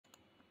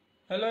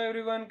Hello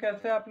everyone,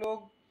 कैसे आप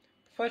लोग।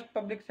 First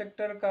public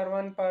sector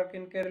Karwan park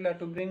in Kerala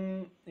to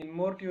bring in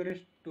more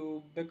tourist to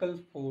बेकल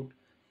fort.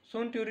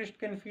 Soon tourists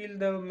can feel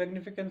the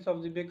magnificence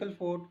of the Bekal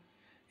Fort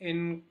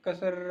in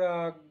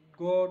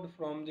Kasaragod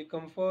from the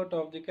comfort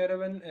of the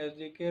caravan, as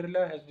the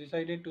Kerala has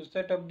decided to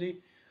set up the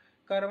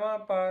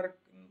Caravan Park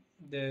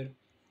there.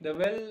 The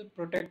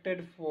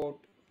well-protected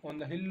fort on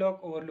the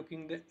hillock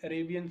overlooking the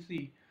Arabian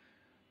Sea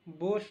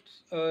boasts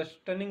a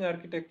stunning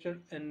architecture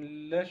and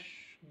lush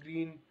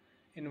green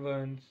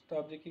environs. तो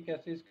आप देखिए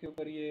कैसे इसके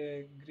ऊपर ये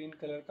green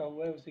colour का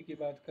हुआ है, उसी की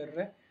बात कर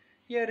रहा है।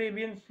 ये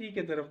अरेबियन सी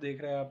की तरफ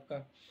देख रहा है आपका।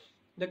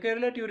 The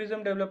Kerala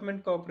Tourism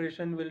Development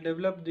Corporation will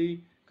develop the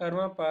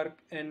Karma Park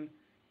and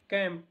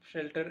Camp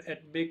Shelter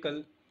at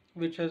Bekal,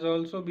 which has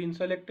also been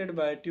selected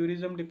by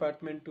Tourism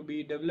Department to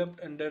be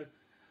developed under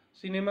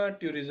Cinema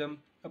Tourism,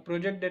 a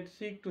project that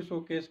seeks to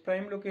showcase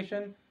prime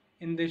location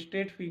in the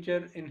state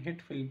feature in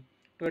hit film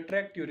to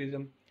attract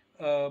tourism.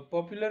 A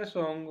popular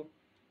song,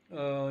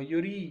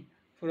 Yuri,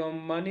 from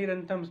Mani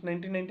Rantham's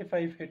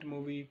 1995 hit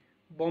movie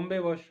Bombay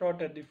was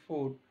shot at the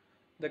fort.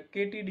 The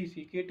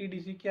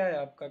KTDC क्या है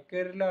आपका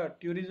Kerala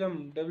Tourism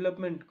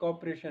Development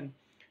Corporation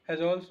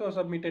has also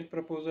submitted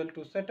proposal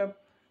to set up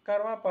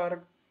Karma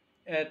Park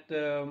at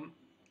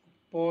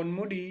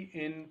Ponmudi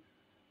in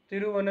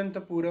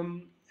Thiruvananthapuram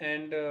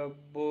and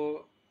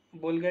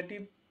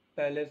Bolgatti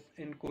Palace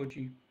in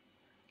Kochi.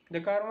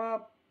 The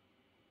Karma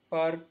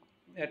Park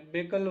at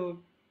Bekal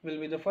will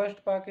be the first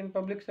park in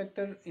public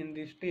sector in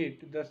the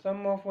state. The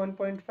sum of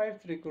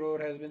 1.53 crore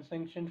has been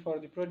sanctioned for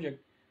the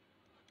project.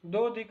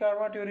 Though the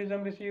Karma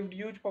tourism received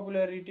huge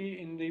popularity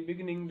in the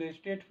beginning, the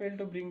state failed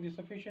to bring the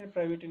sufficient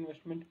private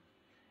investment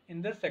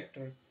in this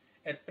sector.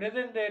 At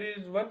present, there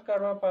is one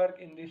Karma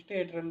park in the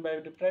state run by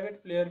the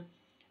private player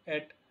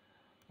at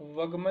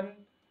Wagman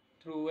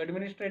through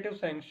administrative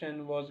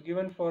sanction was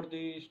given for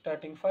the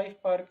starting 5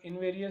 parks in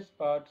various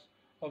parts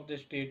of the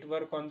state.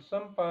 Work on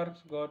some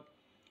parks got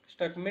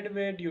stuck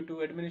midway due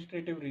to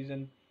administrative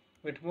reason.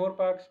 With more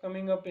parks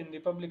coming up in the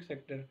public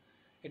sector,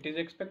 it is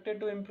expected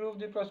to improve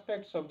the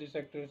prospects of the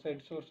sector,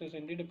 said sources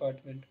in the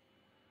department.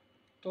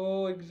 तो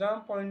exam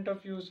point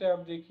of view से आप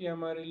देखिए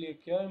हमारे लिए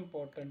क्या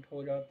important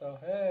हो जाता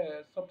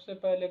है। सबसे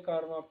पहले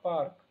कारवा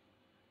पार्क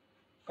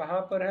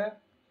कहाँ पर है?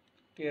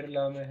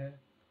 केरला में है।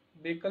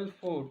 बेकल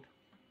फोर्ट,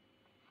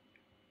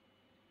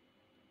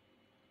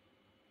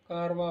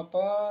 कारवा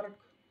पार्क,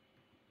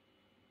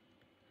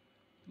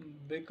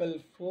 बेकल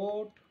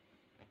फोर्ट,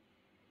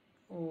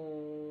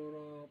 और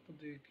आप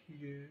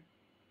देखिए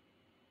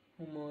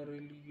हमारे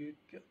लिए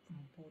क्या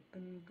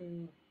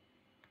इम्पोर्टेंट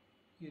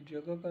ये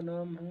जगह का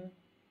नाम है।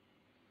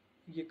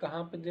 ये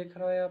कहाँ पे देख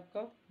रहा है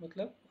आपका,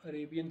 मतलब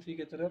अरेबियन सी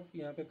की तरफ।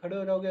 यहाँ पे खड़े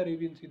हो जाओगे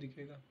अरेबियन सी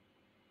दिखेगा।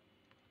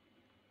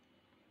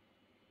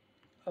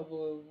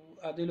 अब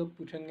आधे लोग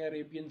पूछेंगे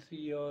अरेबियन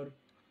सी और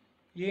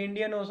ये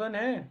इंडियन ओशन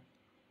है,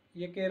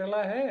 ये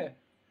केरला है,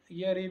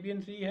 ये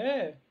अरेबियन सी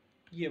है,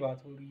 ये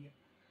बात हो रही है।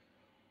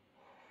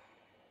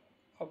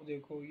 अब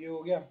देखो ये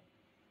हो गया,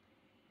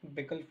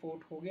 बेकल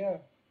फोर्ट हो गया,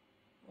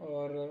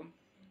 और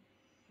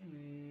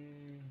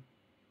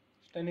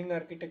स्टनिंग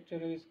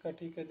आर्किटेक्चर है इसका,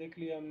 ठीक है, देख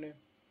लिया हमने।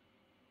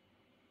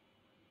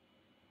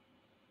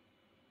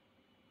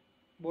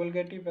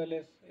 बोलगेटी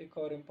पैलेस एक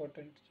और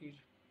important cheese,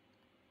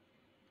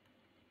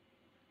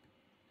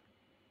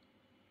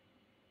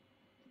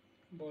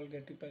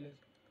 बोलगेटी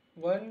palace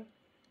 1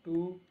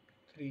 2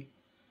 3।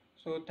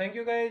 So thank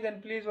you guys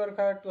and please work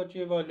hard to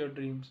achieve all your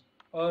dreams.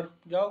 और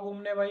जाओ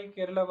घूमने भाई,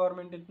 केरला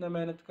गवर्नमेंट इतना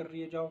मेहनत कर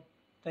रही है, जाओ।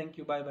 Thank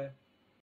you, bye bye.